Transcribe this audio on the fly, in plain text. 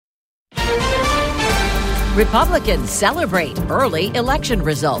Republicans celebrate early election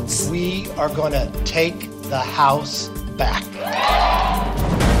results. We are going to take the House back.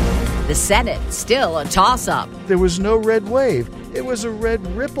 The Senate still a toss-up. There was no red wave. It was a red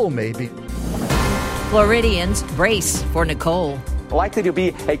ripple, maybe. Floridians brace for Nicole. Likely to be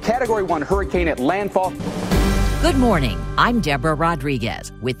a Category 1 hurricane at landfall. Good morning. I'm Deborah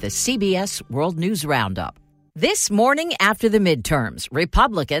Rodriguez with the CBS World News Roundup. This morning after the midterms,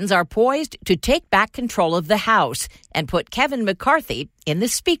 Republicans are poised to take back control of the House and put Kevin McCarthy in the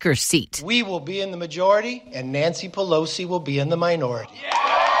Speaker's seat. We will be in the majority, and Nancy Pelosi will be in the minority.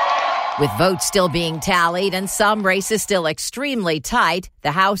 With votes still being tallied and some races still extremely tight,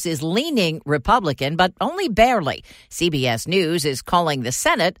 the House is leaning Republican, but only barely. CBS News is calling the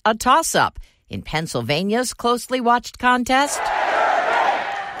Senate a toss-up. In Pennsylvania's closely watched contest,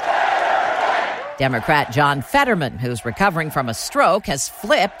 Democrat John Fetterman, who's recovering from a stroke, has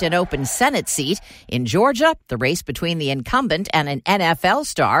flipped an open Senate seat. In Georgia, the race between the incumbent and an NFL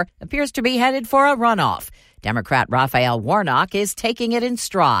star appears to be headed for a runoff. Democrat Raphael Warnock is taking it in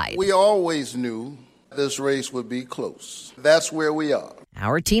stride. We always knew this race would be close. That's where we are.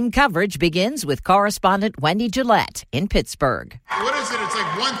 Our team coverage begins with correspondent Wendy Gillette in Pittsburgh. What is it? It's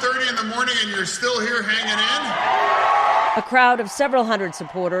like 1:30 in the morning and you're still here hanging in? A crowd of several hundred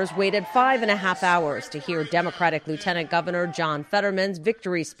supporters waited 5.5 hours to hear Democratic Lieutenant Governor John Fetterman's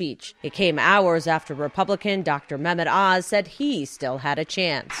victory speech. It came hours after Republican Dr. Mehmet Oz said he still had a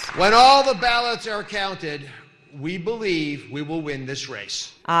chance. When all the ballots are counted, we believe we will win this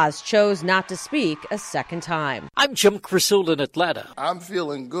race. Oz chose not to speak a second time. I'm Jim Crisul in Atlanta. I'm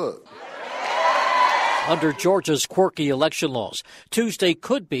feeling good. Under Georgia's quirky election laws, Tuesday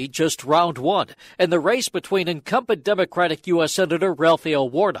could be just round one, and the race between incumbent Democratic U.S. Senator Raphael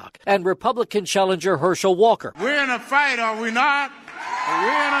Warnock and Republican challenger Herschel Walker. We're in a fight, are we not?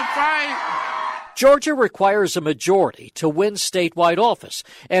 We're in a fight. Georgia requires a majority to win statewide office,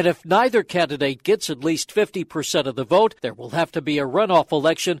 and if neither candidate gets at least 50% of the vote, there will have to be a runoff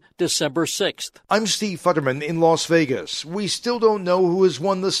election December 6th. I'm Steve Futterman in Las Vegas. We still don't know who has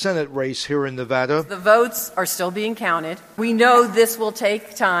won the Senate race here in Nevada. The votes are still being counted. We know this will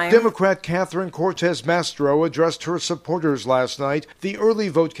take time. Democrat Catherine Cortez Masto addressed her supporters last night. The early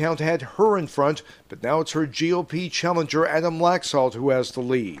vote count had her in front, but now it's her GOP challenger Adam Laxalt who has the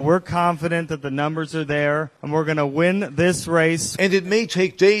lead. We're confident that the numbers are there, and we're going to win this race. And it may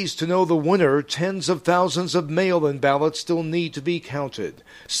take days to know the winner. Tens of thousands of mail-in ballots still need to be counted.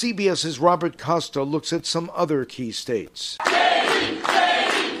 CBS's Robert Costa looks at some other key states.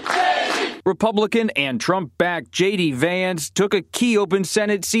 Republican and Trump-backed J.D. Vance took a key open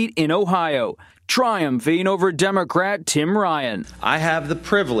Senate seat in Ohio, triumphing over Democrat Tim Ryan. I have the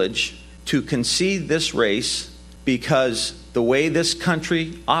privilege to concede this race because the way this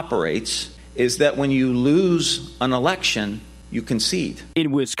country operates is that when you lose an election, you concede.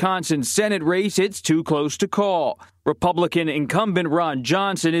 In Wisconsin's Senate race, it's too close to call. Republican incumbent Ron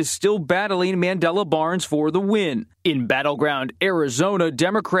Johnson is still battling Mandela Barnes for the win. In battleground Arizona,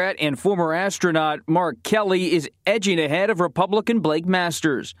 Democrat and former astronaut Mark Kelly is edging ahead of Republican Blake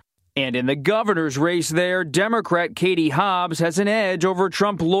Masters. And in the governor's race there, Democrat Katie Hobbs has an edge over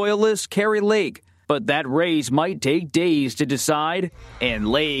Trump loyalist Kari Lake. But that race might take days to decide, and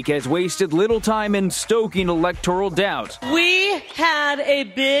Lake has wasted little time in stoking electoral doubt. We had a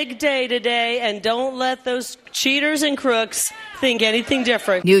big day today, and don't let those cheaters and crooks think anything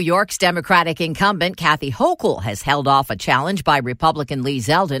different. New York's Democratic incumbent Kathy Hochul has held off a challenge by Republican Lee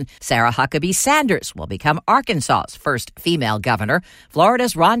Zeldin. Sarah Huckabee Sanders will become Arkansas's first female governor.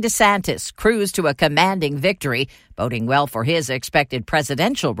 Florida's Ron DeSantis cruised to a commanding victory, boding well for his expected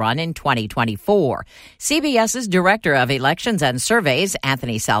presidential run in 2024. CBS's Director of Elections and Surveys,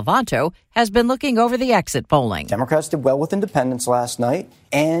 Anthony Salvanto, has been looking over the exit polling. Democrats did well with independents last night,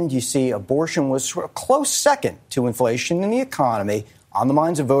 and you see abortion was a close second to inflation and the economy on the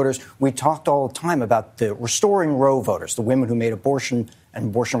minds of voters. We talked all the time about the restoring Roe voters, the women who made abortion and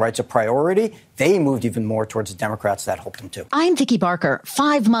abortion rights a priority. They moved even more towards the Democrats. That helped them, too. I'm Vicki Barker.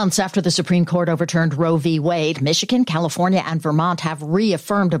 5 months after the Supreme Court overturned Roe v. Wade, Michigan, California, and Vermont have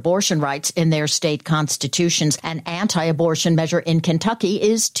reaffirmed abortion rights in their state constitutions. An anti-abortion measure in Kentucky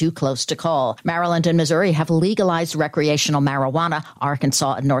is too close to call. Maryland and Missouri have legalized recreational marijuana.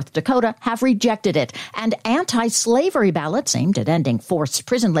 Arkansas and North Dakota have rejected it. And anti-slavery ballots aimed at ending forced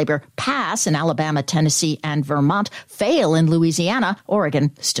prison labor pass in Alabama, Tennessee, and Vermont, fail in Louisiana.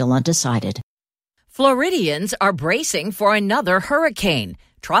 Oregon still undecided. Floridians are bracing for another hurricane.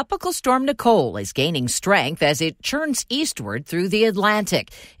 Tropical storm Nicole is gaining strength as it churns eastward through the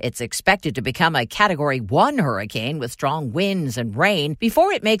Atlantic. It's expected to become a Category 1 hurricane with strong winds and rain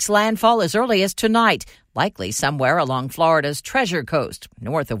before it makes landfall as early as tonight. likely somewhere along Florida's Treasure Coast,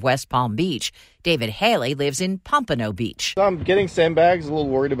 north of West Palm Beach. David Haley lives in Pompano Beach. I'm getting sandbags, a little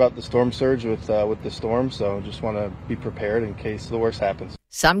worried about the storm surge with the storm, so just want to be prepared in case the worst happens.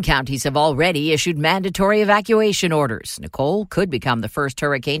 Some counties have already issued mandatory evacuation orders. Nicole could become the first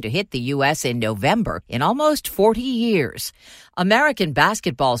hurricane to hit the U.S. in November in almost 40 years. American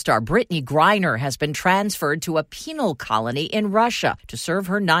basketball star Brittany Griner has been transferred to a penal colony in Russia to serve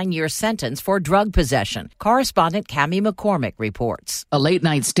her 9-year sentence for drug possession. Correspondent Cammie McCormick reports. A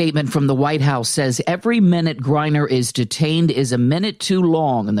late-night statement from the White House says every minute Griner is detained is a minute too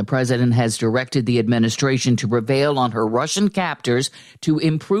long, and the president has directed the administration to prevail on her Russian captors to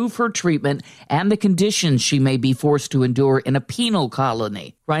improve her treatment and the conditions she may be forced to endure in a penal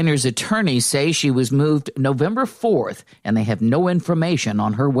colony. Griner's attorneys say she was moved November 4th, and they have no information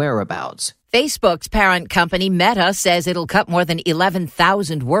on her whereabouts. Facebook's parent company Meta says it'll cut more than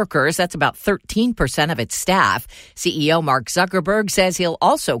 11,000 workers. That's about 13% of its staff. CEO Mark Zuckerberg says he'll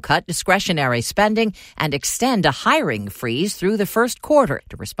also cut discretionary spending and extend a hiring freeze through the first quarter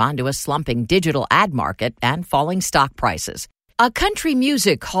to respond to a slumping digital ad market and falling stock prices. A country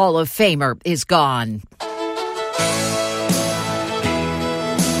music Hall of Famer is gone.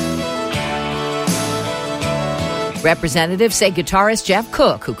 Representatives say guitarist Jeff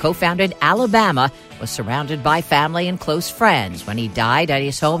Cook, who co-founded Alabama, was surrounded by family and close friends when he died at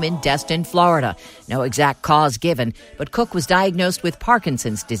his home in Destin, Florida. No exact cause given, but Cook was diagnosed with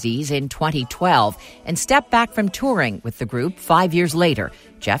Parkinson's disease in 2012 and stepped back from touring with the group 5 years later.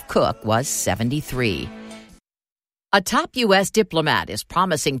 Jeff Cook was 73. A top U.S. diplomat is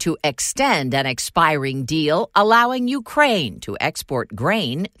promising to extend an expiring deal allowing Ukraine to export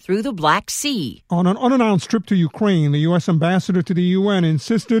grain through the Black Sea. On an unannounced trip to Ukraine, the U.S. ambassador to the UN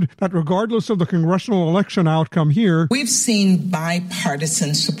insisted that regardless of the congressional election outcome here, we've seen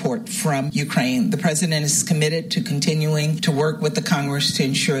bipartisan support from Ukraine. The president is committed to continuing to work with the Congress to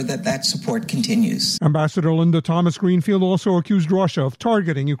ensure that that support continues. Ambassador Linda Thomas-Greenfield also accused Russia of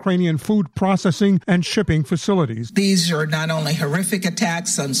targeting Ukrainian food processing and shipping facilities. These are not only horrific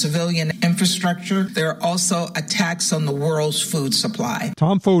attacks on civilian infrastructure, they're also attacks on the world's food supply.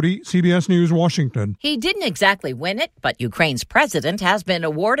 Tom Foti, CBS News, Washington. He didn't exactly win it, but Ukraine's president has been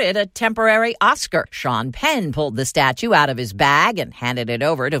awarded a temporary Oscar. Sean Penn pulled the statue out of his bag and handed it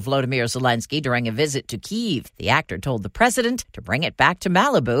over to Volodymyr Zelensky during a visit to Kyiv. The actor told the president to bring it back to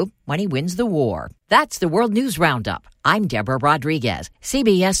Malibu when he wins the war. That's the World News Roundup. I'm Deborah Rodriguez,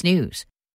 CBS News.